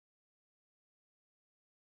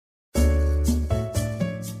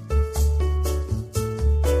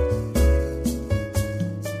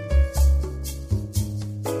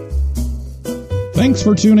Thanks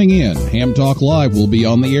for tuning in. Ham Talk Live will be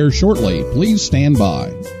on the air shortly. Please stand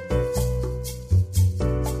by.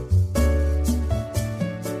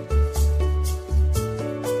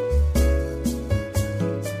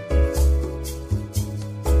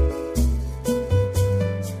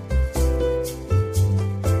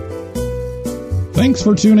 Thanks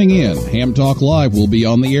for tuning in. Ham Talk Live will be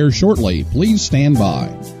on the air shortly. Please stand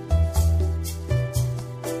by.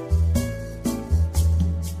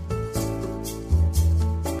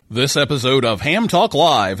 This episode of Ham Talk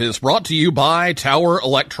Live is brought to you by Tower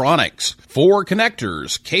Electronics. For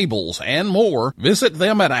connectors, cables, and more, visit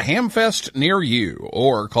them at a Hamfest near you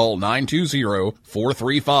or call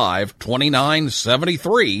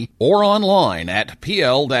 920-435-2973 or online at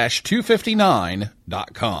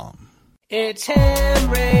pl-259.com. It's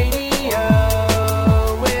Ham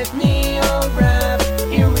Radio with Neil Rapp.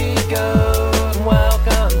 Here we go.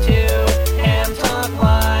 Welcome to Ham Talk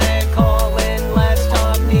Live. Call in, let's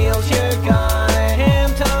talk. Neil's your guy.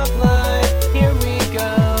 Ham Talk Live. Here we go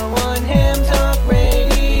on Ham Talk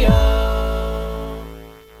Radio.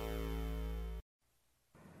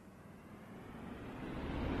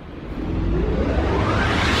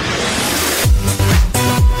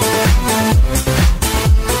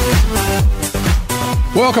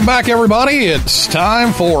 Welcome back, everybody. It's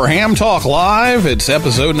time for Ham Talk Live. It's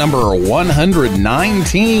episode number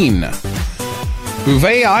 119.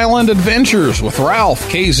 Bouvet Island Adventures with Ralph,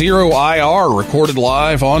 K0IR, recorded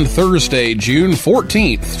live on Thursday, June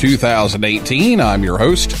 14th, 2018. I'm your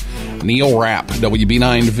host, Neil Rapp,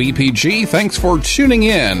 WB9VPG. Thanks for tuning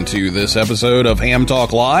in to this episode of Ham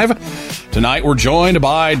Talk Live. Tonight we're joined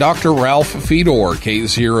by Dr. Ralph Fedor,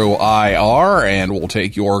 K0IR, and we'll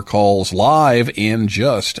take your calls live in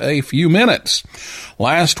just a few minutes.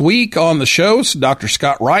 Last week on the show, Dr.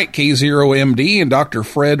 Scott Wright, K0MD, and Dr.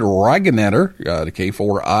 Fred Reigenetter,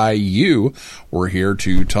 K4IU, were here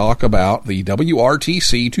to talk about the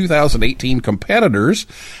WRTC 2018 competitors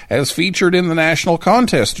as featured in the National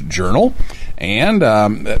Contest Journal. And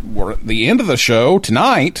at the end of the show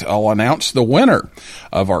tonight, I'll announce the winner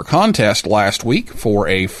of our contest last week for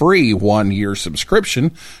a free 1-year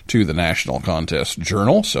subscription to the National Contest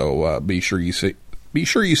Journal. So be sure you stay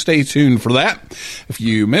tuned for that. If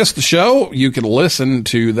you missed the show, you can listen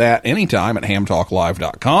to that anytime at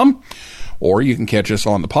hamtalklive.com, or you can catch us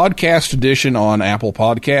on the podcast edition on Apple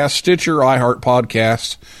Podcasts, Stitcher, iHeart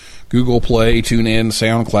Podcasts, Google Play, TuneIn,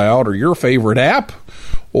 SoundCloud, or your favorite app,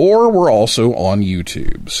 or we're also on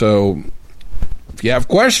YouTube. So if you have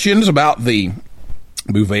questions about the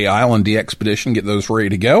Bouvet Island DXpedition, get those ready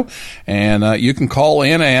to go, and you can call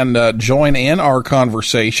in and join in our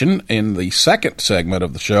conversation in the second segment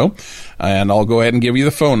of the show, and I'll go ahead and give you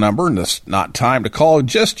the phone number, and it's not time to call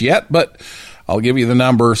just yet, but I'll give you the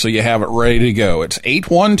number so you have it ready to go. It's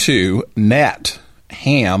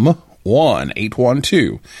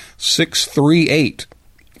 812-NET-HAM1,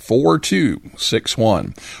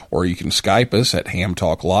 812-638-4261, or you can Skype us at Ham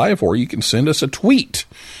Talk Live, or you can send us a tweet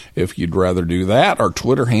if you'd rather do that. Our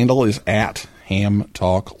Twitter handle is at Ham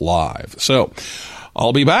Talk Live. So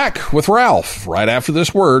I'll be back with Ralph right after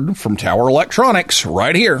this word from Tower Electronics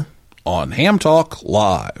right here on Ham Talk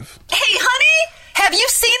Live. Hey, honey, have you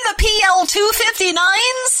seen the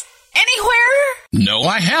PL259s anywhere? No,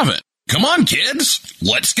 I haven't. Come on, kids.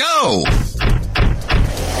 Let's go.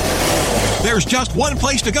 There's just one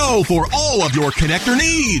place to go for all of your connector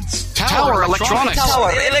needs. Tower Electronics.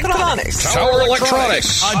 Tower Electronics. Tower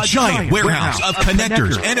Electronics. A giant warehouse of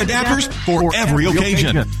connectors and adapters for every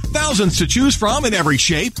occasion. Thousands to choose from in every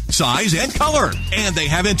shape, size, and color. And they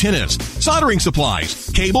have antennas, soldering supplies,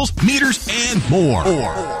 cables, meters, and more.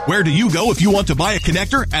 Where do you go if you want to buy a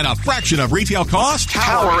connector at a fraction of retail cost?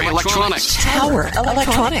 Tower Electronics. Tower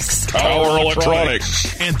Electronics. Tower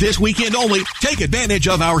Electronics. And this weekend only, take advantage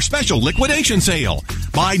of our special liquidation sale.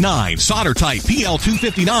 Buy 9 solder type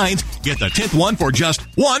PL259s, get the 10th one for just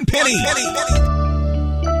 $1 penny.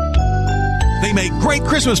 They make great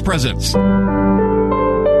Christmas presents.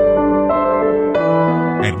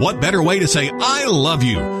 And what better way to say I love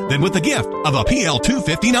you than with the gift of a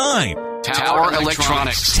PL259? Tower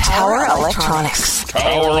Electronics. Tower Electronics.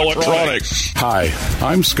 Tower Electronics. Hi,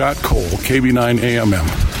 I'm Scott Cole, KB9AMM,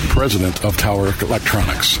 president of Tower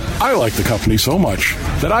Electronics. I like the company so much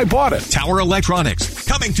that I bought it. Tower Electronics,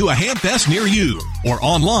 coming to a Hamfest near you, or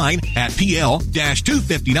online at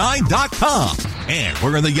pl-259.com. And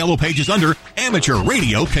we're in the yellow pages under Amateur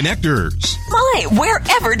Radio Connectors. My,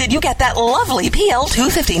 wherever did you get that lovely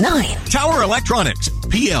PL259? Tower Electronics,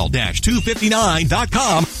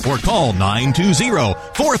 pl-259.com, or call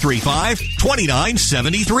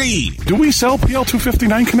 920-435-2973. Do we sell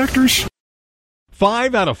PL259 connectors?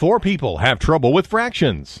 5 out of 4 people have trouble with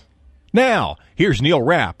fractions. Now, here's Neil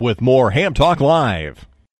Rapp with more Ham Talk Live.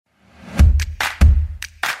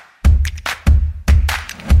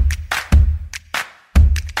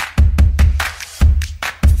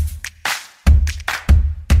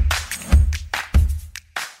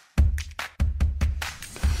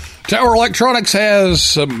 Tower Electronics has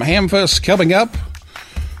some Hamfest coming up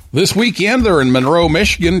this weekend. They're in Monroe,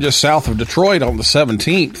 Michigan, just south of Detroit on the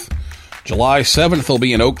 17th. July 7th, they'll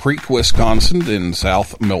be in Oak Creek, Wisconsin, in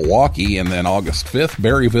South Milwaukee, and then August 5th,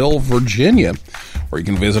 Berryville, Virginia, where you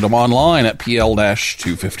can visit them online at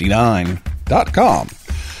pl-259.com.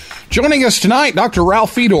 Joining us tonight, Dr.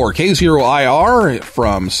 Ralph Fedor, K0IR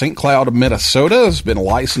from St. Cloud, Minnesota, has been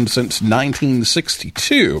licensed since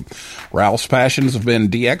 1962. Ralph's passions have been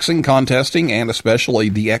DXing, contesting, and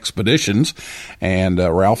especially DXpeditions. And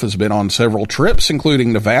Ralph has been on several trips,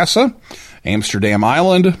 including Navassa, Amsterdam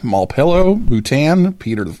Island, Malpelo, Bhutan,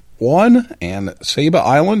 Peter I, and Saba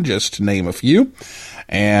Island, just to name a few.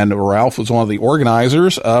 And Ralph was one of the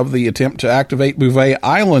organizers of the attempt to activate Bouvet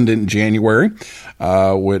Island in January,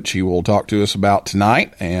 which he will talk to us about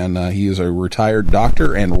tonight. And he is a retired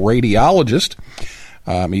doctor and radiologist.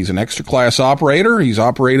 He's an extra class operator. He's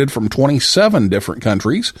operated from 27 different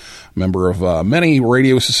countries, member of many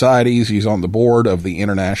radio societies. He's on the board of the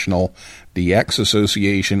International DX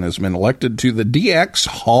Association, has been elected to the DX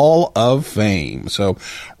Hall of Fame. So,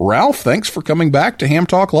 Ralph, thanks for coming back to Ham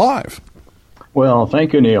Talk Live. Well,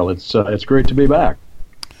 thank you, Neil. It's great to be back.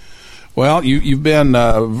 Well, you've been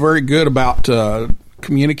very good about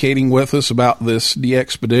communicating with us about this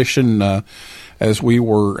DXpedition as we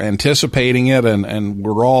were anticipating it, and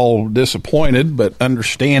we're all disappointed, but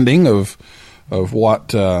understanding of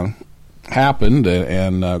what happened,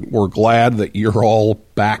 and we're glad that you're all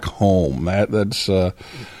back home. That's the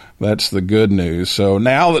good news. So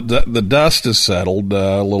now that the dust has settled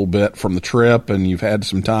a little bit from the trip, and you've had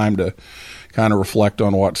some time to kind of reflect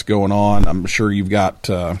on what's going on, I'm sure you've got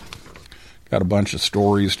a bunch of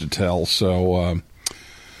stories to tell. So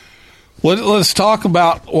let's talk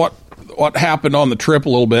about what happened on the trip a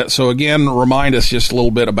little bit. So again, remind us just a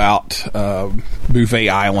little bit about Bouvet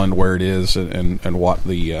Island, where it is, and what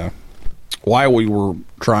the why we were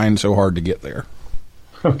trying so hard to get there.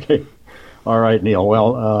 Okay. All right, Neil.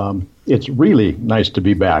 Well, it's really nice to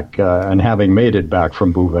be back and having made it back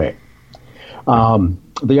from Bouvet.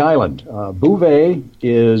 The island, Bouvet,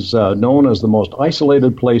 is known as the most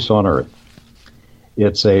isolated place on Earth.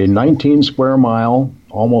 It's a 19 square mile,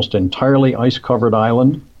 almost entirely ice-covered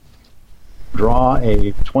island. Draw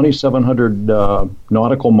a 2,700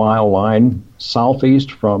 nautical mile line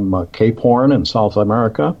southeast from Cape Horn in South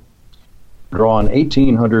America. Draw an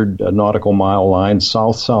 1,800 nautical mile line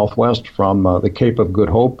south-southwest from the Cape of Good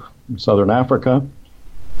Hope in southern Africa,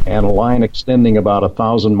 and a line extending about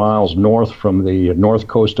 1,000 miles north from the north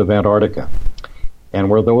coast of Antarctica. And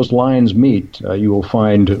where those lines meet, you will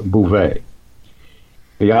find Bouvet.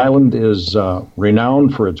 The island is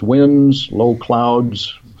renowned for its winds, low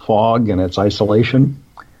clouds, fog, and its isolation.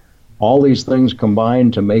 All these things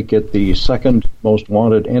combine to make it the second most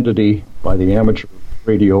wanted entity by the amateur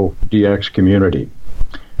radio DX community.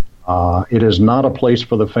 It is not a place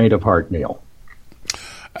for the faint of heart, Neil.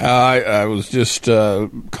 I was just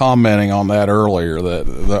commenting on that earlier,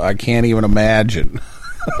 that I can't even imagine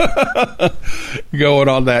going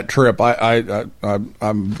on that trip.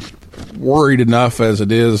 I'm worried enough as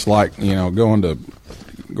it is, like, going to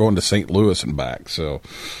St. Louis and back. So,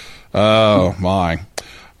 oh my.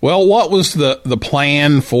 Well, what was the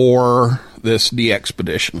plan for this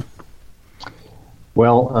DXpedition?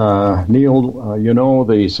 Well, Neil, you know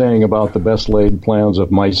the saying about the best laid plans of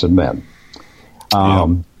mice and men.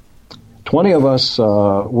 20 of us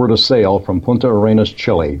were to sail from Punta Arenas,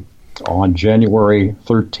 Chile on January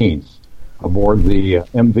 13th aboard the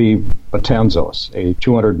MV Betanzos, a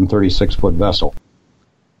 236-foot vessel.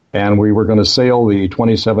 And we were going to sail the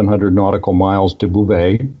 2,700 nautical miles to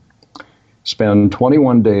Bouvet, spend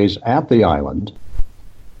 21 days at the island,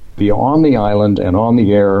 be on the island and on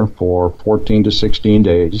the air for 14 to 16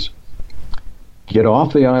 days, get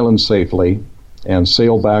off the island safely, and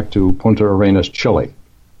sail back to Punta Arenas, Chile.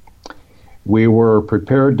 We were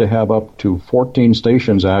prepared to have up to 14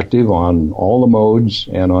 stations active on all the modes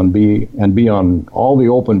and be on all the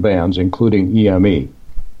open bands, including EME.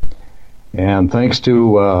 And thanks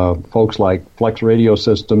to folks like Flex Radio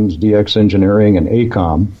Systems, DX Engineering, and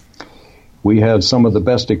ACOM, we had some of the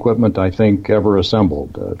best equipment, I think, ever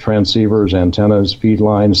assembled. Transceivers, antennas, feed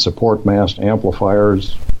lines, support mast,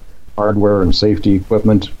 amplifiers, hardware and safety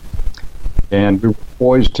equipment. And we were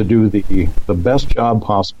poised to do the best job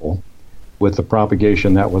possible with the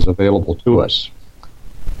propagation that was available to us.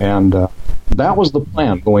 And that was the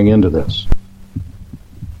plan going into this.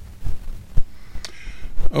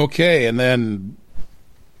 Okay, and then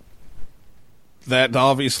that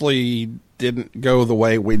obviously didn't go the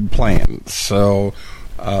way we'd planned. So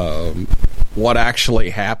what actually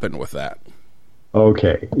happened with that?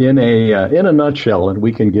 Okay, in a nutshell, and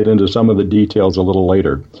we can get into some of the details a little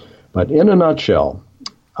later, but in a nutshell,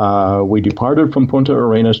 we departed from Punta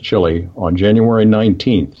Arenas, Chile on January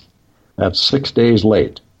 19th. That's 6 days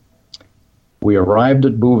late. We arrived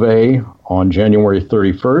at Bouvet on January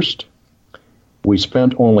 31st. We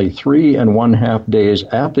spent only 3.5 days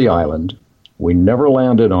at the island. We never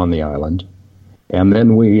landed on the island. And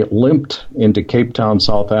then we limped into Cape Town,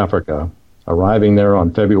 South Africa, arriving there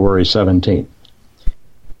on February 17th.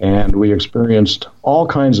 And we experienced all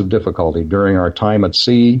kinds of difficulty during our time at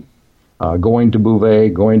sea, going to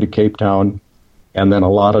Bouvet, going to Cape Town, and then a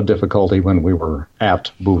lot of difficulty when we were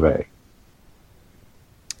at Bouvet.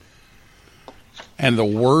 And the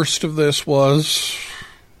worst of this was?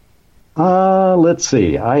 Let's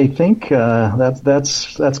see. I think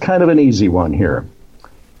that's kind of an easy one here.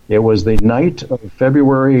 It was the night of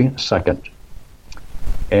February 2nd,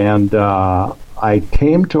 and I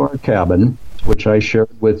came to our cabin, which I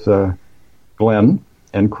shared with Glenn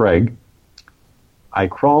and Craig. I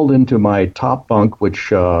crawled into my top bunk,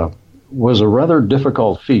 which was a rather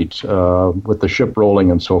difficult feat with the ship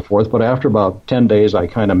rolling and so forth, but after about 10 days, I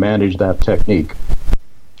kind of managed that technique.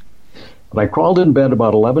 But I crawled in bed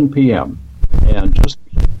about 11 p.m., and just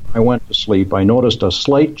before I went to sleep, I noticed a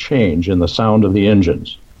slight change in the sound of the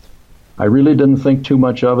engines. I really didn't think too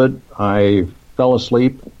much of it. I fell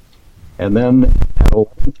asleep, and then at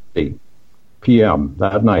 11:30 p.m.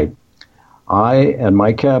 that night, I and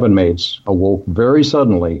my cabin mates awoke very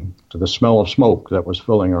suddenly to the smell of smoke that was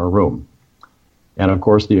filling our room. And of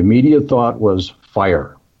course, the immediate thought was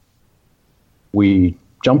fire. We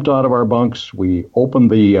jumped out of our bunks, we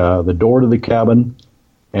opened the door to the cabin,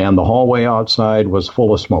 and the hallway outside was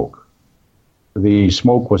full of smoke. The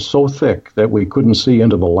smoke was so thick that we couldn't see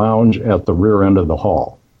into the lounge at the rear end of the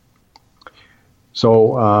hall.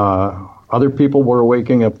 So other people were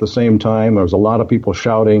waking up at the same time. There was a lot of people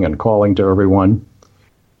shouting and calling to everyone.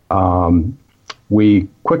 We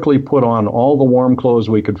quickly put on all the warm clothes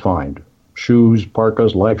we could find, shoes,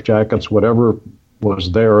 parkas, life jackets, whatever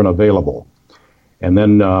was there and available. And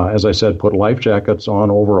then, as I said, put life jackets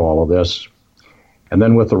on over all of this. And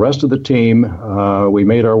then with the rest of the team, we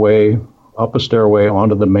made our way up a stairway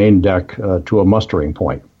onto the main deck to a mustering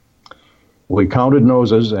point. We counted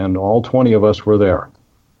noses, and all 20 of us were there.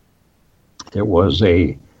 It was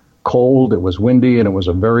a cold, it was windy, and it was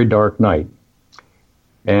a very dark night.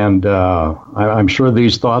 And I'm sure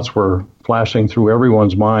these thoughts were flashing through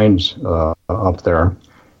everyone's minds up there,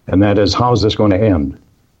 and that is, how's this going to end?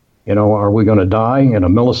 You know, are we going to die in a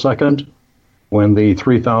millisecond when the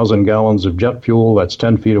 3,000 gallons of jet fuel that's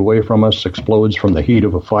 10 feet away from us explodes from the heat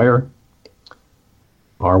of a fire?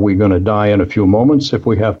 Are we going to die in a few moments if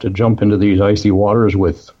we have to jump into these icy waters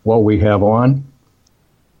with what we have on?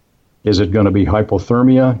 Is it going to be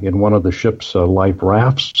hypothermia in one of the ship's life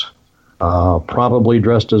rafts? Probably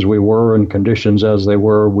dressed as we were and conditions as they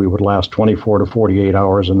were, we would last 24 to 48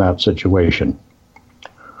 hours in that situation.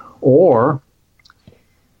 Or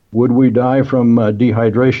would we die from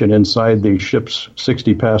dehydration inside the ship's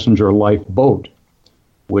 60-passenger lifeboat,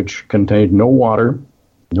 which contained no water,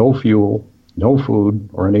 no fuel, no food,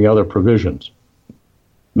 or any other provisions?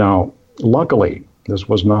 Now, luckily, this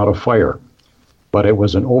was not a fire, but it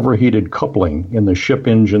was an overheated coupling in the ship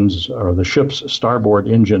engines, or the ship's starboard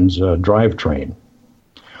engine's drivetrain.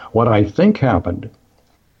 What I think happened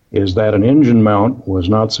is that an engine mount was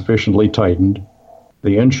not sufficiently tightened.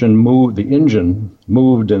 The engine moved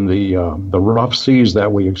in the rough seas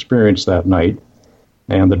that we experienced that night,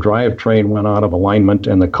 and the drivetrain went out of alignment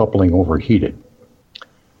and the coupling overheated.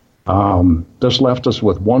 This left us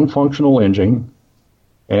with one functional engine,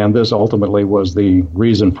 and this ultimately was the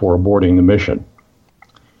reason for aborting the mission.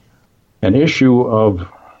 An issue of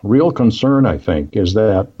real concern, I think, is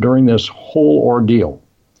that during this whole ordeal,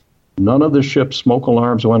 none of the ship's smoke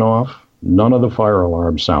alarms went off, none of the fire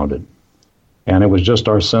alarms sounded. And it was just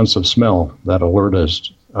our sense of smell that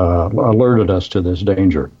alerted us to this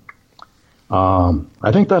danger.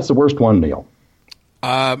 I think that's the worst one, Neil.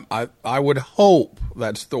 I would hope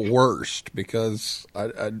that's the worst, because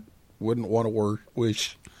I wouldn't want to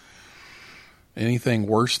wish anything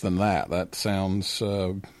worse than that. That sounds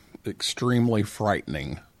extremely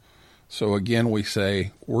frightening. So again, we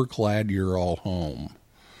say, we're glad you're all home.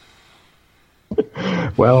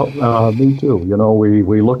 Well, me too. You know,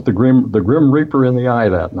 we looked the Grim Reaper in the eye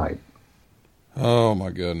that night. Oh my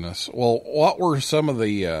goodness. Well, what were some of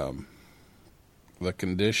the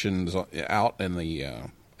conditions out in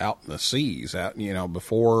the seas,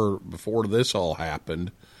 before this all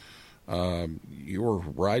happened? You were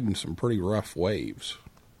riding some pretty rough waves.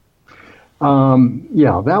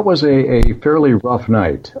 Yeah, that was a fairly rough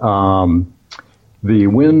night. The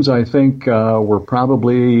winds, I think, were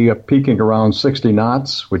probably peaking around 60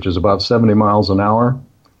 knots, which is about 70 miles an hour.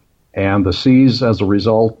 And the seas, as a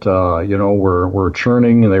result, were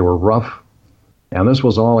churning and they were rough. And this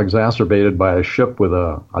was all exacerbated by a ship with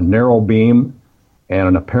a narrow beam and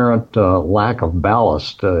an apparent lack of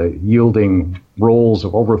ballast, yielding rolls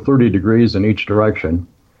of over 30 degrees in each direction.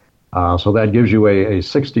 So that gives you a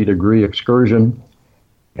 60-degree excursion.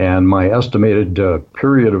 And my estimated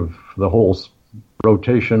period of the whole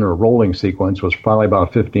rotation or rolling sequence was probably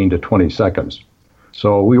about 15 to 20 seconds.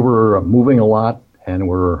 So we were moving a lot and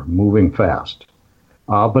we're moving fast.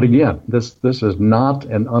 But again, this is not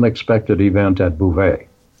an unexpected event at Bouvet.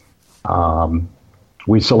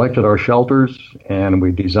 We selected our shelters and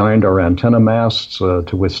we designed our antenna masts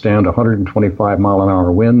to withstand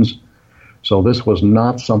 125-mile-an-hour winds. So this was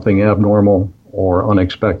not something abnormal or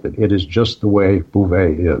unexpected. It is just the way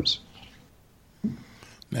Bouvet is.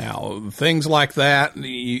 Now, things like that,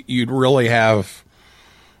 you'd really have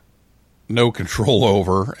no control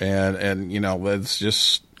over, and that's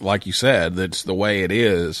just, like you said, that's the way it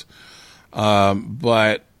is.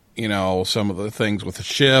 But, some of the things with the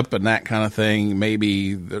ship and that kind of thing,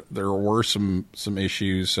 maybe there were some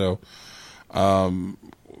issues. So can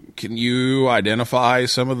you identify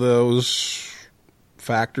some of those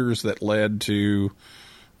factors that led to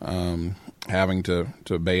having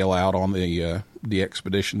to bail out on the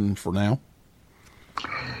expedition for now?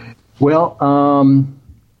 Well,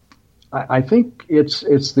 I think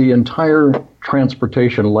it's the entire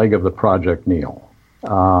transportation leg of the project, Neil.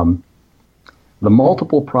 The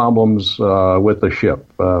multiple problems with the ship,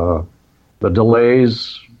 the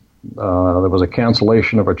delays, there was a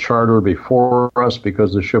cancellation of a charter before us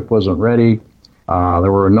because the ship wasn't ready.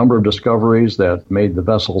 There were a number of discoveries that made the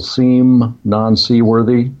vessel seem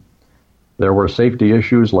non-seaworthy. There were safety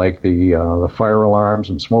issues like the fire alarms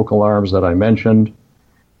and smoke alarms that I mentioned.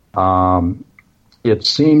 It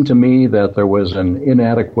seemed to me that there was an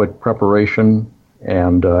inadequate preparation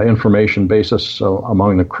and information basis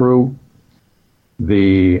among the crew.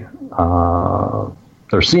 There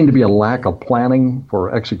seemed to be a lack of planning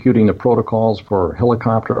for executing the protocols for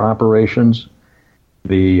helicopter operations.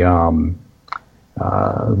 Their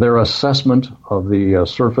assessment of the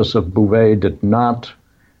surface of Bouvet did not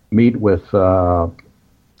meet with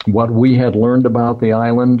what we had learned about the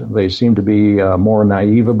island. They seemed to be more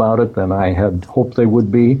naive about it than I had hoped they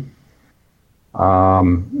would be.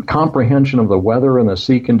 Comprehension of the weather and the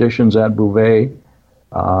sea conditions at Bouvet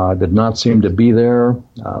did not seem to be there.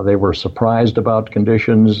 They were surprised about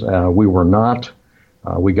conditions. We were not.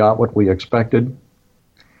 We got what we expected.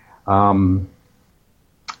 And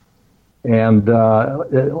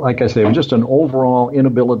like I say, it was just an overall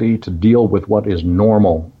inability to deal with what is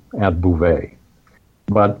normal at Bouvet.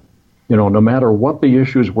 But, no matter what the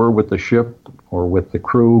issues were with the ship or with the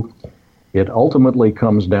crew, it ultimately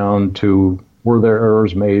comes down to, were there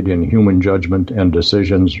errors made in human judgment and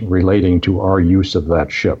decisions relating to our use of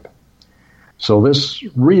that ship? So this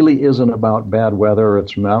really isn't about bad weather.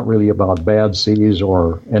 It's not really about bad seas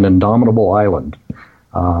or an indomitable island.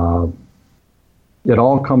 It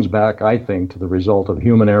all comes back, I think, to the result of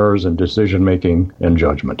human errors in decision-making and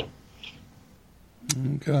judgment.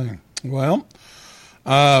 Okay. Well,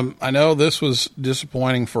 I know this was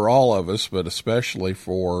disappointing for all of us, but especially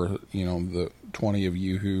for, the 20 of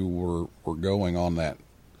you who were going on that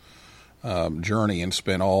journey and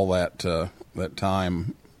spent all that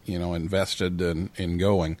time, invested in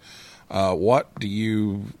going. What do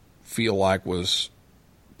you feel like was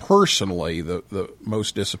personally the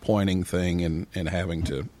most disappointing thing in having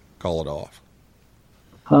to call it off?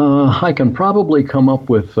 I can probably come up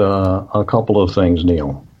with a couple of things,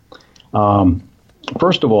 Neil.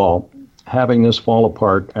 First of all, having this fall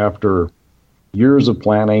apart after years of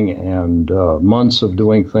planning and months of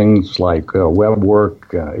doing things like web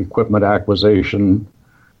work, equipment acquisition,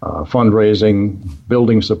 fundraising,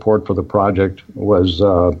 building support for the project was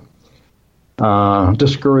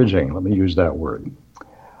discouraging. Let me use that word.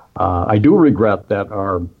 I do regret that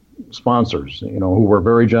our sponsors, who were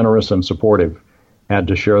very generous and supportive, had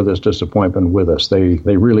to share this disappointment with us. They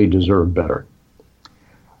really deserved better.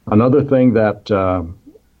 Another thing that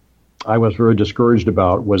I was very discouraged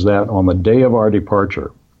about was that on the day of our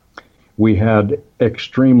departure, we had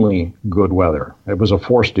extremely good weather. It was a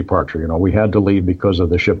forced departure. We had to leave because of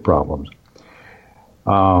the ship problems.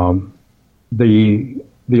 The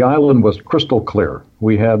island was crystal clear.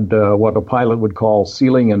 We had what a pilot would call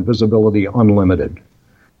ceiling and visibility unlimited.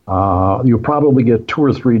 You probably get 2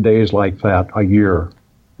 or 3 days like that a year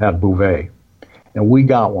at Bouvet, and we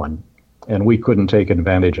got one, and we couldn't take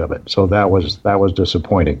advantage of it. So that was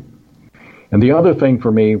disappointing. And the other thing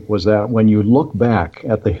for me was that when you look back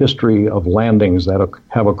at the history of landings that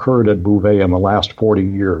have occurred at Bouvet in the last 40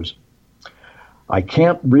 years, I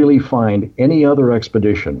can't really find any other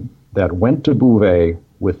expedition that went to Bouvet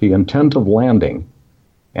with the intent of landing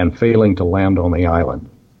and failing to land on the island.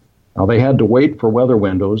 Now, they had to wait for weather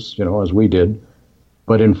windows, as we did,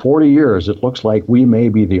 but in 40 years, it looks like we may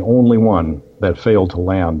be the only one that failed to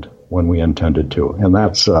land when we intended to, and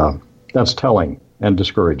that's telling and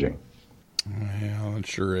discouraging. Yeah, it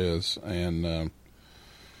sure is, and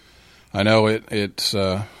I know it's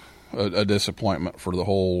a disappointment for the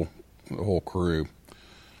whole crew.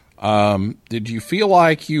 Did you feel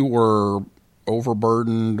like you were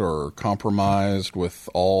overburdened or compromised with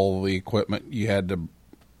all the equipment you had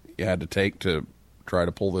to take to try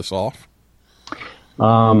to pull this off?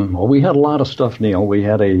 Well, we had a lot of stuff, Neil. We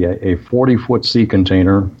had a 40-foot sea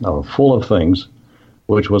container full of things,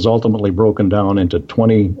 which was ultimately broken down into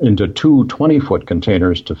two 20-foot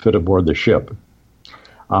containers to fit aboard the ship.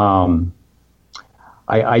 I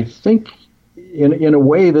think, in a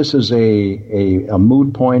way, this is a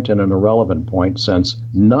moot point and an irrelevant point, since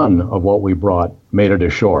none of what we brought made it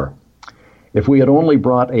ashore. If we had only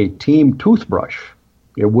brought a team toothbrush,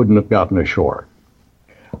 it wouldn't have gotten ashore.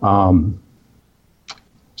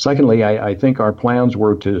 Secondly, I think our plans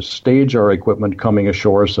were to stage our equipment coming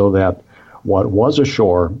ashore so that what was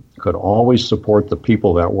ashore could always support the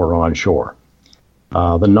people that were on shore.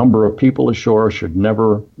 The number of people ashore should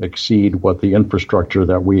never exceed what the infrastructure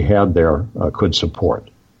that we had there could support.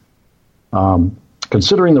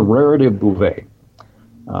 Considering the rarity of Bouvet,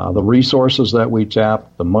 the resources that we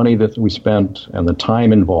tapped, the money that we spent, and the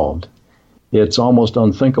time involved, it's almost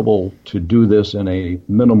unthinkable to do this in a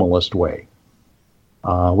minimalist way.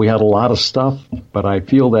 We had a lot of stuff, but I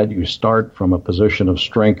feel that you start from a position of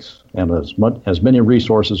strength and as many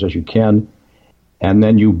resources as you can, and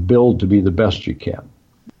then you build to be the best you can.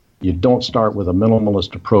 You don't start with a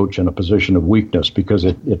minimalist approach in a position of weakness, because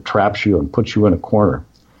it traps you and puts you in a corner.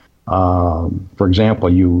 For example,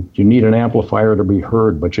 you need an amplifier to be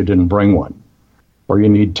heard, but you didn't bring one. Or you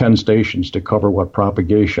need 10 stations to cover what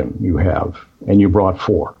propagation you have, and you brought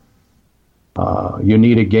 4. You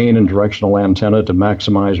need a gain and directional antenna to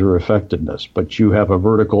maximize your effectiveness, but you have a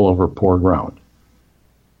vertical over poor ground.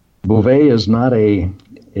 Bouvet is not a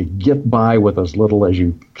get by with as little as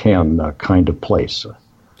you can kind of place.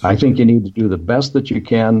 I think you need to do the best that you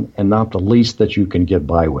can and not the least that you can get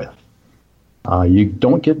by with. You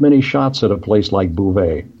don't get many shots at a place like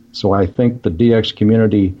Bouvet, so I think the DX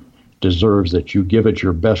community deserves that you give it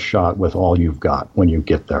your best shot with all you've got when you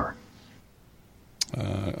get there.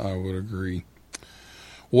 I would agree.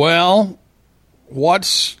 Well,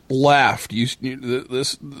 what's left?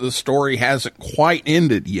 The story hasn't quite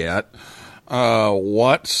ended yet.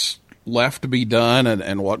 What's left to be done,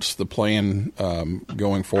 and what's the plan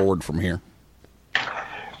going forward from here?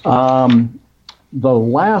 The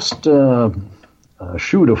last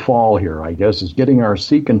shoe to fall here, I guess, is getting our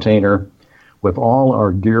sea container with all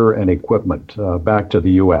our gear and equipment back to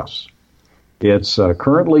the U.S. It's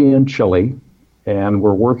currently in Chile, and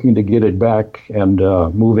we're working to get it back and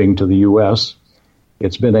moving to the U.S.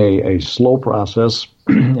 It's been a slow process,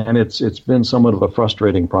 and it's been somewhat of a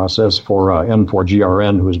frustrating process for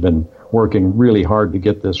N4GRN, who has been working really hard to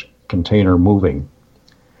get this container moving.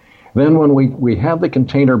 Then when we have the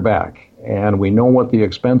container back and we know what the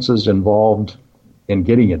expenses involved in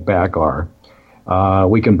getting it back are,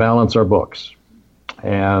 we can balance our books.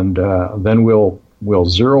 And then we'll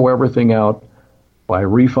zero everything out by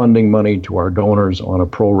refunding money to our donors on a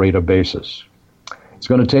pro rata basis. It's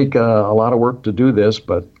going to take a lot of work to do this,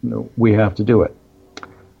 but we have to do it.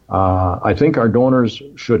 I think our donors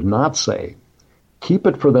should not say, keep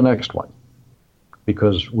it for the next one,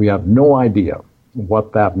 because we have no idea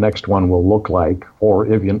what that next one will look like, or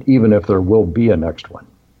even if there will be a next one.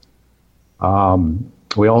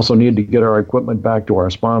 We also need to get our equipment back to our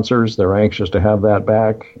sponsors. They're anxious to have that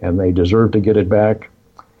back, and they deserve to get it back.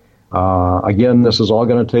 Again, this is all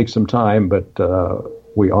going to take some time, but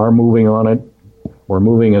we are moving on it. We're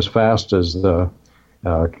moving as fast as the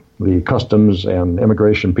customs and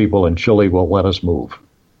immigration people in Chile will let us move.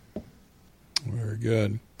 Very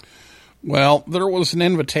good. Well, there was an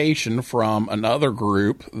invitation from another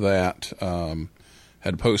group that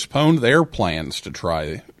had postponed their plans to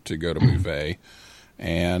try to go to Bouvet,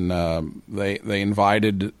 and they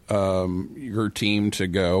invited your team to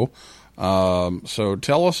go. So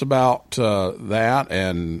tell us about that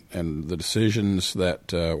and the decisions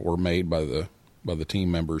that were made by the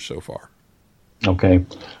team members so far. Okay.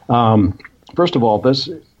 First of all, this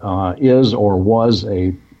is or was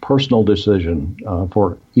a personal decision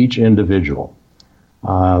for each individual.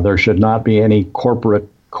 There should not be any corporate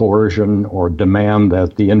coercion or demand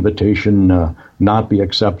that the invitation not be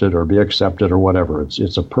accepted or be accepted or whatever.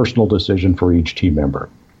 It's a personal decision for each team member.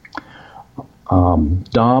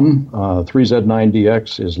 Dom,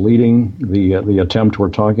 3Z9DX, is leading the attempt we're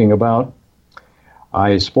talking about.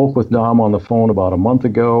 I spoke with Dom on the phone about a month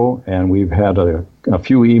ago, and we've had a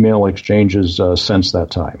few email exchanges since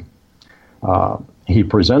that time. He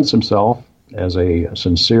presents himself as a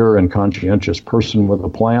sincere and conscientious person with a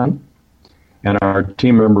plan, and our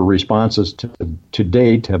team member responses to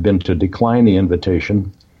date have been to decline the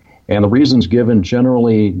invitation, and the reasons given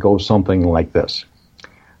generally go something like this.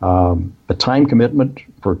 The time commitment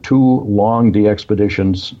for 2 long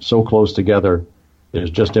DXpeditions so close together is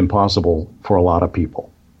just impossible for a lot of people.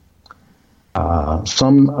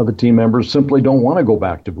 Some of the team members simply don't want to go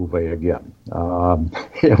back to Bouvet again.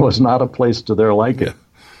 It was not a place to their liking.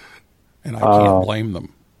 And I can't blame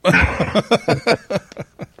them.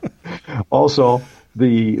 Also,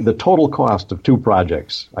 the total cost of 2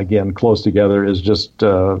 projects, again, close together, is just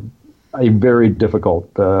a very difficult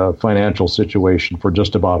financial situation for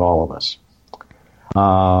just about all of us.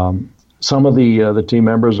 Some of the team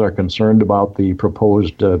members are concerned about the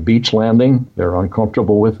proposed beach landing. They're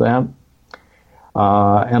uncomfortable with that.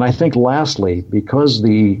 And I think lastly, because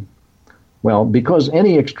any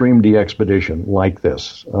extreme DXpedition like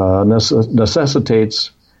this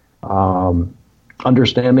necessitates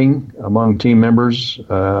understanding among team members,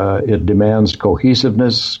 it demands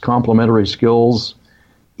cohesiveness, complementary skills,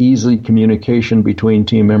 easy communication between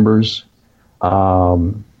team members,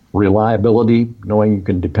 reliability, knowing you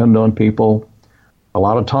can depend on people, a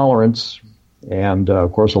lot of tolerance, and,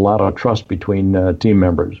 of course, a lot of trust between team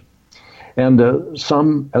members. And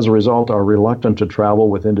some, as a result, are reluctant to travel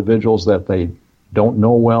with individuals that they don't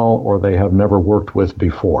know well or they have never worked with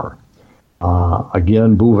before.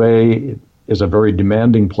 Again, Bouvet is a very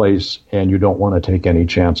demanding place, and you don't want to take any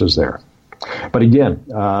chances there. But again,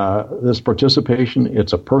 this participation,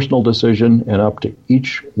 it's a personal decision and up to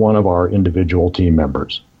each one of our individual team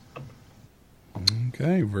members.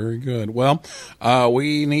 Okay, very good. Well,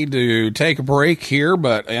 we need to take a break here,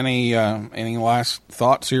 but any last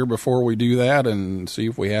thoughts here before we do that and see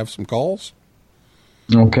if we have some calls?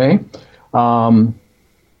 Okay.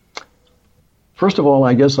 First of all,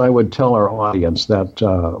 I guess I would tell our audience that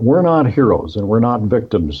we're not heroes and we're not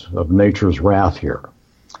victims of nature's wrath here.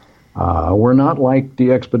 We're not like the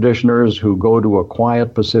expeditioners who go to a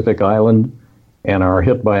quiet Pacific island and are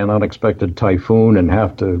hit by an unexpected typhoon and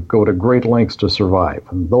have to go to great lengths to survive.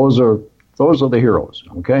 And those are the heroes,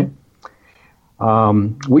 okay?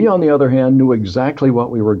 We, on the other hand, knew exactly what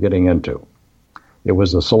we were getting into. It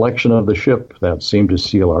was the selection of the ship that seemed to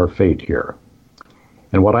seal our fate here.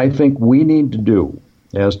 And what I think we need to do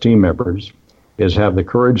as team members is have the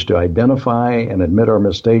courage to identify and admit our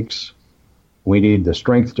mistakes. We need the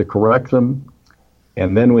strength to correct them,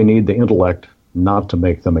 and then we need the intellect not to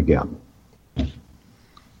make them again.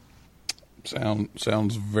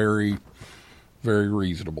 Sounds very, very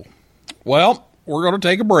reasonable. Well, we're going to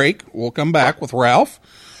take a break. We'll come back with Ralph,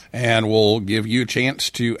 and we'll give you a chance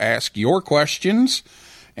to ask your questions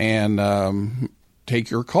and take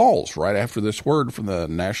your calls right after this word from the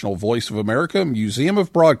National Voice of America Museum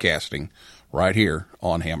of Broadcasting right here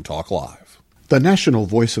on Ham Talk Live. The National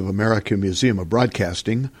Voice of America Museum of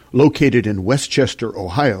Broadcasting, located in Westchester,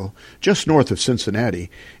 Ohio, just north of Cincinnati,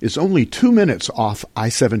 is only 2 minutes off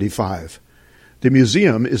I-75. The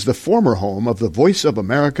museum is the former home of the Voice of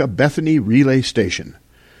America Bethany Relay Station.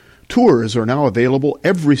 Tours are now available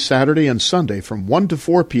every Saturday and Sunday from 1 to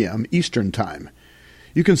 4 p.m. Eastern Time.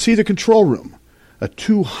 You can see the control room, a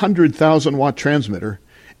 200,000-watt transmitter,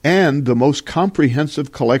 and the most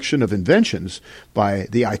comprehensive collection of inventions by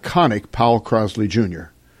the iconic Powell Crosley Jr.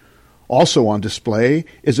 Also on display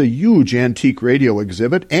is a huge antique radio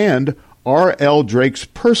exhibit and R.L. Drake's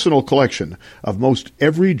personal collection of most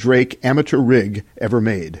every Drake amateur rig ever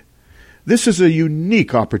made. This is a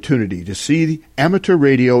unique opportunity to see amateur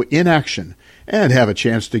radio in action and have a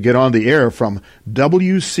chance to get on the air from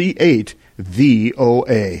WC8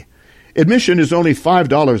 VOA. Admission is only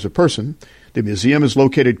 $5 a person. The museum is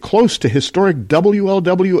located close to historic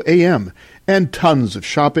WLW-AM and tons of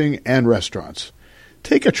shopping and restaurants.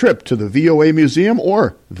 Take a trip to the VOA Museum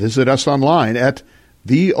or visit us online at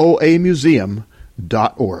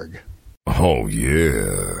voamuseum.org. Oh,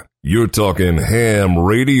 yeah. You're talking ham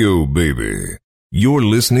radio, baby. You're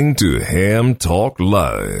listening to Ham Talk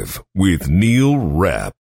Live with Neil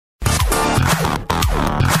Rapp.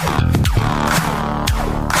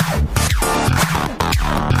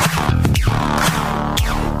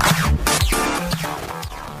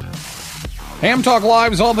 Ham Talk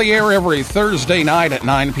Live is on the air every Thursday night at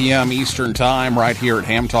 9 p.m. Eastern Time right here at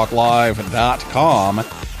hamtalklive.com.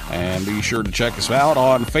 And be sure to check us out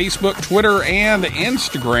on Facebook, Twitter, and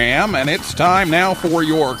Instagram. And it's time now for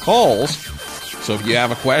your calls. So if you have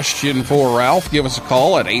a question for Ralph, give us a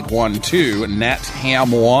call at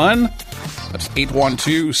 812-NET-HAM1. That's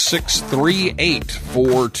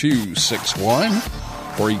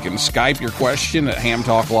 812-638-4261. Or you can Skype your question at Ham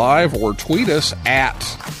Talk Live or tweet us at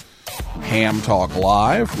Ham Talk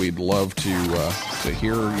Live. We'd love to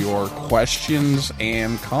hear your questions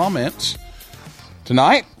and comments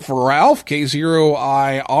tonight for Ralph,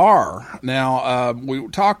 K0IR. Now, we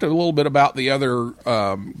talked a little bit about the other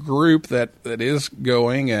group that is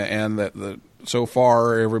going, and that so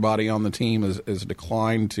far everybody on the team has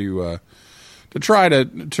declined to try to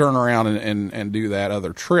turn around and do that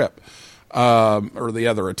other trip or the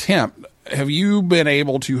other attempt. Have you been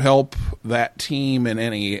able to help that team in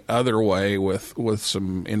any other way with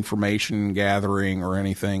some information gathering or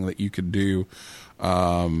anything that you could do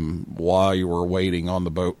while you were waiting on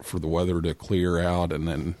the boat for the weather to clear out and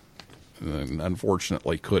then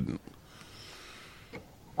unfortunately couldn't?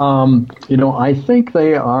 I think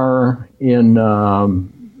they are in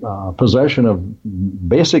possession of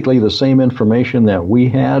basically the same information that we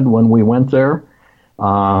had when we went there.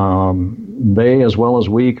 They, as well as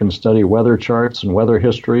we, can study weather charts and weather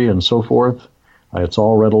history and so forth. It's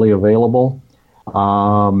all readily available.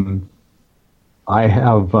 I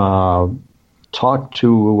have talked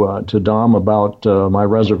to Dom about my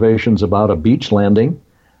reservations about a beach landing.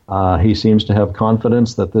 He seems to have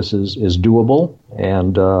confidence that this is doable,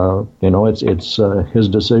 and it's his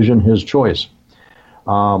decision, his choice.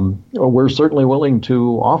 We're certainly willing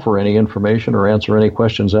to offer any information or answer any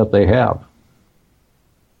questions that they have.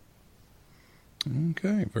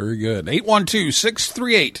 Okay, very good.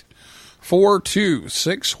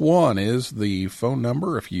 812-638-4261 is the phone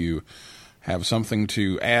number. If you have something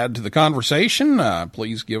to add to the conversation,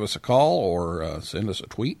 please give us a call or send us a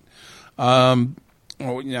tweet. You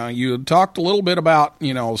talked a little bit about,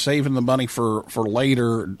 saving the money for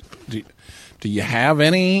later. Do you have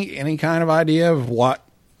any kind of idea of what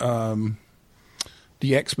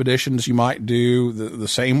the expeditions you might do? The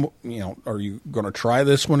same, are you going to try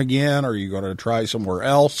this one again? Are you going to try somewhere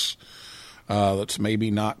else that's maybe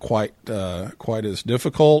not quite as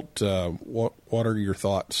difficult? What are your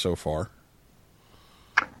thoughts so far?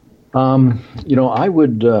 I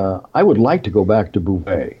would like to go back to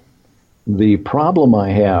Bouvet. The problem I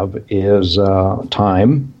have is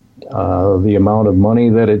time, the amount of money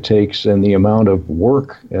that it takes, and the amount of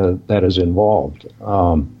work that is involved.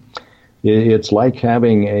 It's like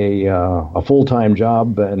having a full-time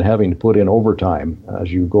job and having to put in overtime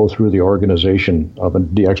as you go through the organization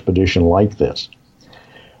of the expedition like this.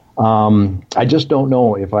 I just don't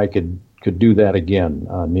know if I could do that again,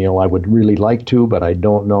 Neil. I would really like to, but I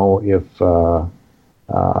don't know if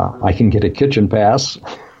I can get a kitchen pass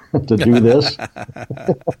to do this,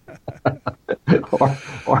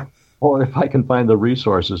 or if I can find the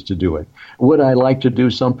resources to do it. Would I like to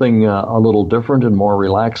do something a little different and more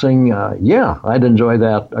relaxing? Yeah, I'd enjoy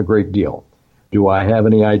that a great deal. Do I have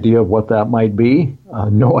any idea of what that might be?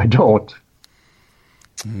 No, I don't.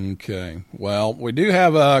 Okay. Well, we do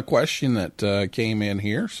have a question that came in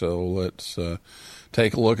here, so let's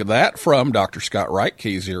take a look at that from Dr. Scott Wright,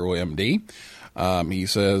 K0MD. He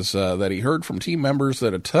says that he heard from team members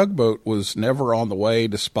that a tugboat was never on the way,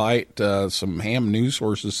 despite some ham news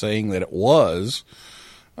sources saying that it was.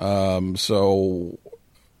 So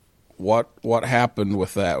what happened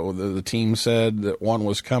with that? The team said that one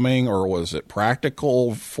was coming, or was it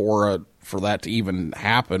practical for that to even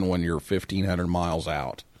happen when you're 1,500 miles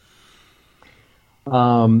out?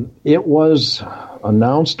 It was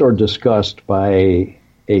announced or discussed by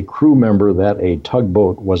a crew member that a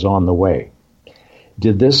tugboat was on the way.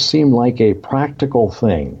 Did this seem like a practical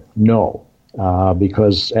thing? No,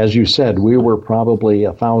 because as you said, we were probably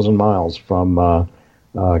 1,000 miles from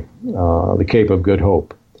the Cape of Good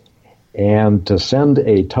Hope. And to send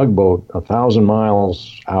a tugboat 1,000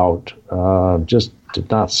 miles out just did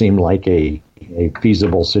not seem like a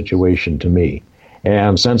feasible situation to me.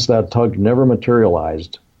 And since that tug never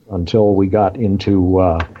materialized until we got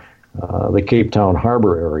into the Cape Town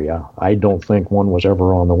harbor area, I don't think one was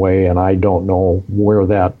ever on the way, and I don't know where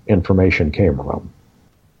that information came from.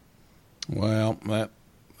 Well,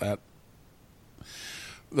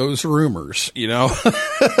 those rumors, they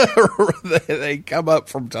come up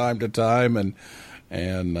from time to time,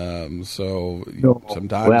 and so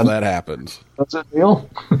sometimes that happens. That's it, Neil.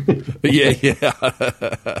 Yeah.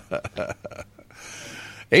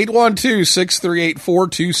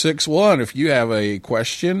 812-638-4261. If you have a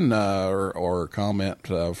question or comment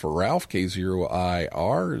for Ralph,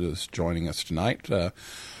 K0IR is joining us tonight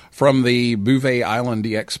from the Bouvet Island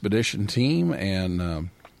Expedition team, and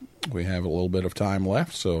we have a little bit of time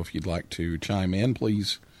left, so if you'd like to chime in,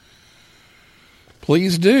 please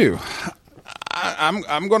do.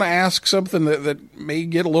 I'm going to ask something that may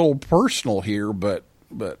get a little personal here, but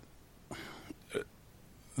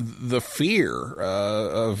the fear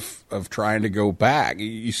of trying to go back.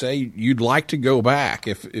 You say you'd like to go back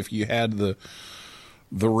if you had the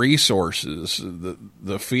resources.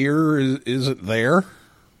 The fear isn't there.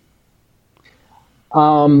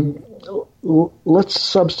 Let's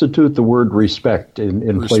substitute the word respect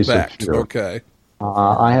in place of fear. Okay.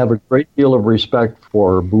 I have a great deal of respect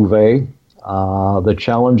for Bouvet, the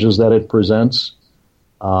challenges that it presents.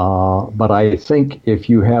 But I think if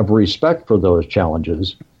you have respect for those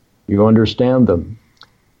challenges, you understand them,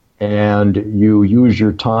 and you use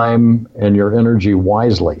your time and your energy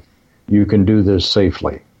wisely, you can do this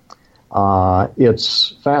safely.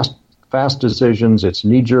 It's fast decisions, it's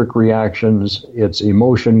knee-jerk reactions, it's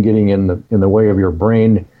emotion getting in the way of your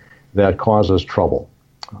brain that causes trouble.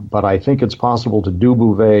 But I think it's possible to do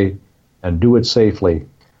Bouvet and do it safely.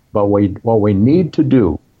 But what we need to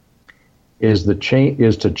do is to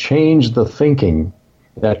change the thinking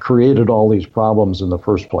that created all these problems in the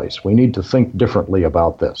first place. We need to think differently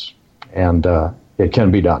about this, and it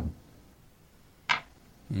can be done.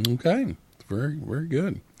 Okay, very, very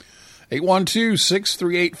good.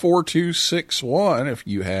 812-638-4261. If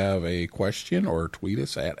you have a question, or tweet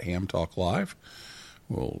us at Ham Talk Live.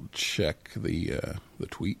 We'll check the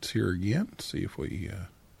tweets here again, see if we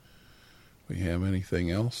have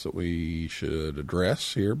anything else that we should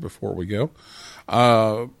address here before we go.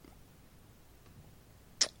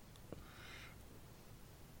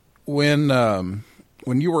 When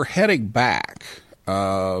you were heading back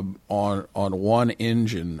on one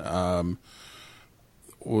engine,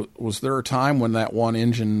 was there a time when that one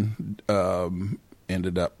engine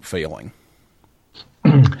ended up failing?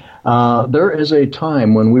 There is a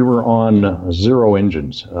time when we were on zero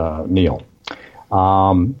engines, Neil.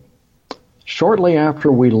 Shortly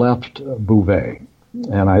after we left Bouvet,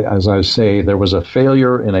 and as I say, there was a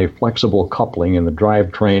failure in a flexible coupling in the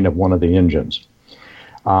drivetrain of one of the engines.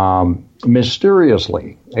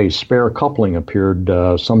 Mysteriously, a spare coupling appeared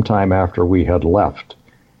sometime after we had left,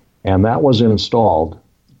 and that was installed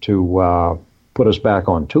to put us back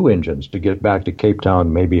on two engines to get back to Cape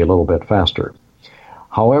Town maybe a little bit faster.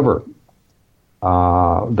 However,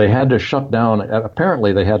 they had to shut down,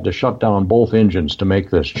 apparently they had to shut down both engines to make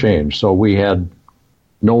this change, so we had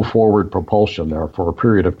no forward propulsion there for a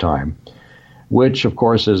period of time, which of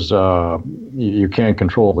course is, you can't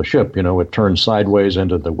control the ship, it turns sideways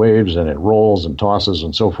into the waves and it rolls and tosses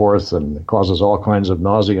and so forth, and it causes all kinds of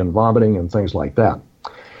nausea and vomiting and things like that.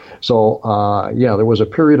 So, there was a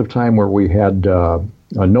period of time where we had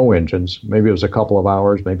no engines, maybe it was a couple of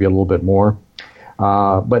hours, maybe a little bit more.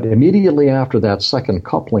 But immediately after that second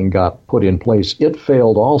coupling got put in place, it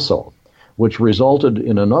failed also, which resulted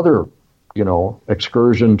in another,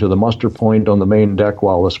 excursion to the muster point on the main deck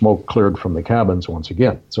while the smoke cleared from the cabins once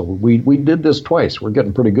again. So we did this twice. We're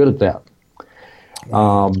getting pretty good at that.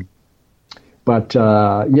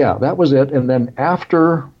 That was it. And then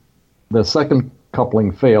after the second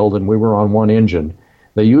coupling failed and we were on one engine,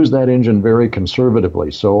 they used that engine very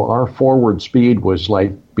conservatively. So our forward speed was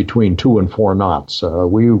like between 2 and 4 knots.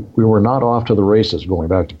 We were not off to the races going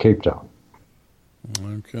back to Cape Town.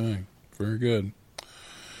 Okay, very good.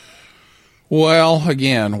 Well,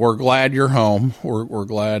 again, we're glad you're home. We're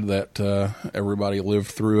glad that everybody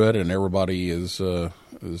lived through it and everybody is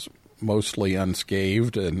mostly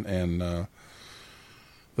unscathed, and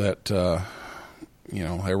that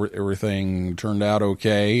everything turned out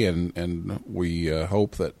okay, and we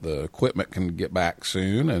hope that the equipment can get back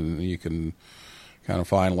soon and you can kind of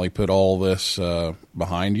finally put all this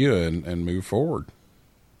behind you and move forward.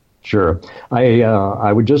 Sure.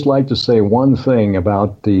 I would just like to say one thing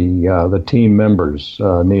about the team members,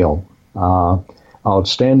 Neil.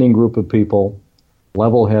 Outstanding group of people,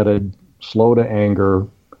 level-headed, slow to anger.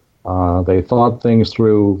 They thought things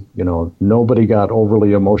through. Nobody got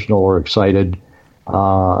overly emotional or excited.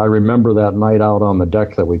 I remember that night out on the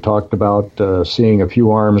deck that we talked about, seeing a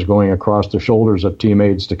few arms going across the shoulders of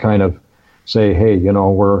teammates to kind of say, hey,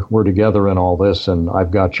 we're together in all this and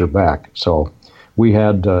I've got your back. So we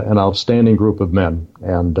had an outstanding group of men,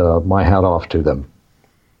 and my hat off to them.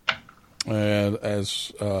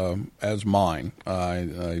 As mine,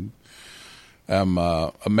 I am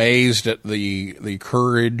amazed at the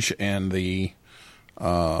courage and the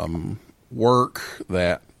work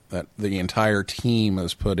that the entire team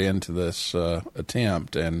has put into this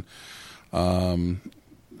attempt, and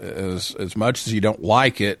as much as you don't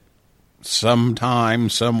like it, sometime,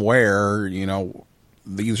 somewhere,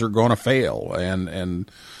 these are going to fail,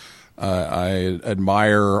 and I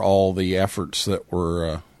admire all the efforts that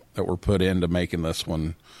were put into making this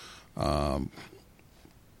one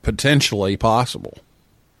potentially possible.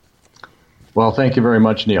 Well, thank you very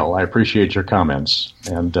much, Neil. I appreciate your comments,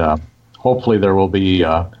 and hopefully there will be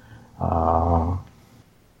an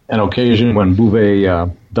occasion when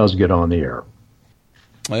Bouvet does get on the air.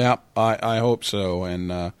 Yeah, I hope so,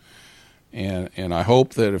 and I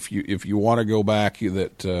hope that if you want to go back,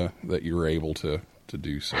 that you're able to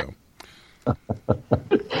do so. I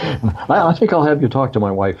think I'll have you talk to my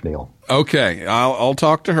wife, Neil. Okay, I'll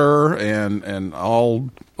talk to her, and I'll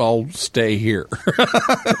stay here.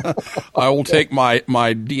 I will take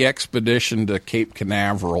my de-expedition to Cape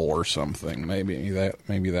Canaveral or something. Maybe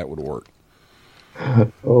that would work.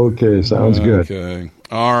 Okay, sounds good. Okay,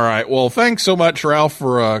 all right. Well, thanks so much, Ralph,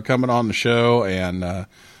 for coming on the show and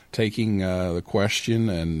taking the question.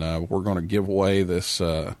 And we're going to give away this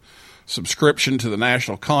subscription to the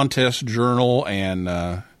National Contest Journal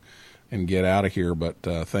and get out of here. But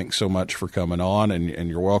thanks so much for coming on, and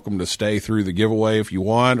you're welcome to stay through the giveaway if you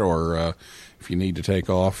want, or if you need to take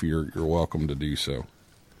off, you're welcome to do so.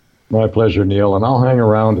 My pleasure, Neil, and I'll hang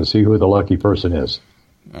around to see who the lucky person is.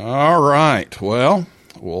 All right. Well,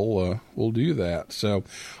 we'll do that. So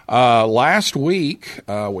last week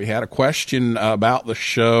we had a question about the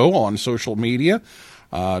show on social media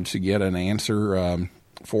to get an answer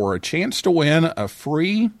for a chance to win a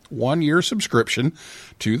free 1-year subscription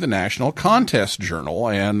to the National Contest Journal.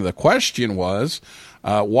 And the question was,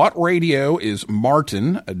 what radio is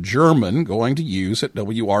Martin, a German, going to use at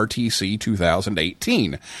WRTC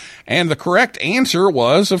 2018? And the correct answer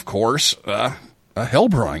was, of course,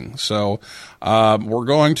 Hellbrunn. So we're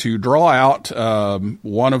going to draw out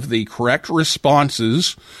one of the correct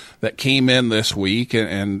responses that came in this week,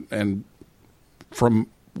 and from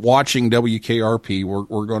watching WKRP,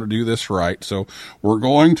 we're going to do this right. So we're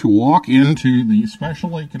going to walk into the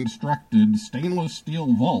specially constructed stainless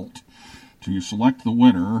steel vault to select the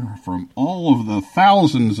winner from all of the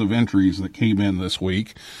thousands of entries that came in this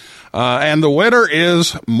week. And the winner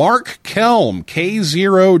is Mark Kelm,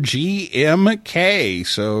 K0GMK.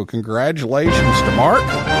 So congratulations to Mark.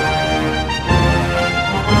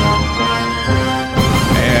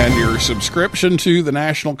 And your subscription to the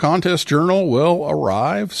National Contest Journal will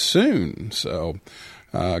arrive soon. So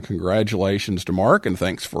congratulations to Mark, and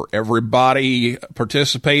thanks for everybody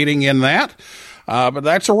participating in that. But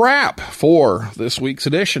that's a wrap for this week's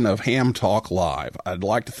edition of Ham Talk Live. I'd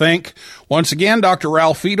like to thank, once again, Dr.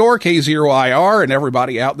 Ralph Fedor, K0IR, and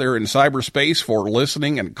everybody out there in cyberspace for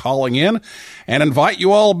listening and calling in, and invite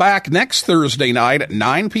you all back next Thursday night at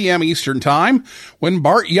 9 p.m. Eastern Time when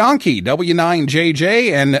Bart Yankee,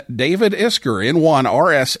 W9JJ, and David Isker,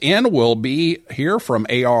 N1RSN, will be here from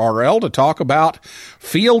ARRL to talk about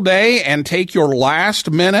Field Day and take your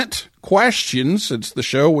last-minute questions. It's the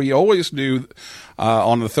show we always do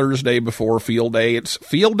on the Thursday before Field Day. It's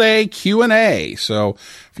Field Day Q&A. So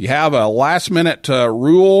if you have a last-minute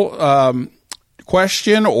rule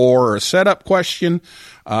question or a setup question,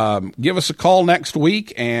 give us a call next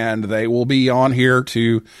week, and they will be on here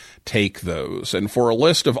to take those. And for a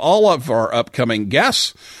list of all of our upcoming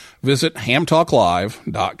guests, visit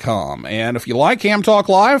hamtalklive.com. And if you like Ham Talk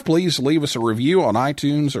Live, please leave us a review on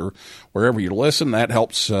iTunes or wherever you listen. That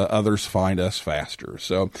helps others find us faster.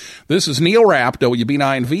 So this is Neil Rapp,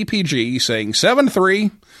 WB9VPG, saying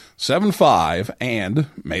 7375, and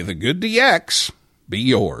may the good DX be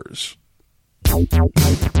yours.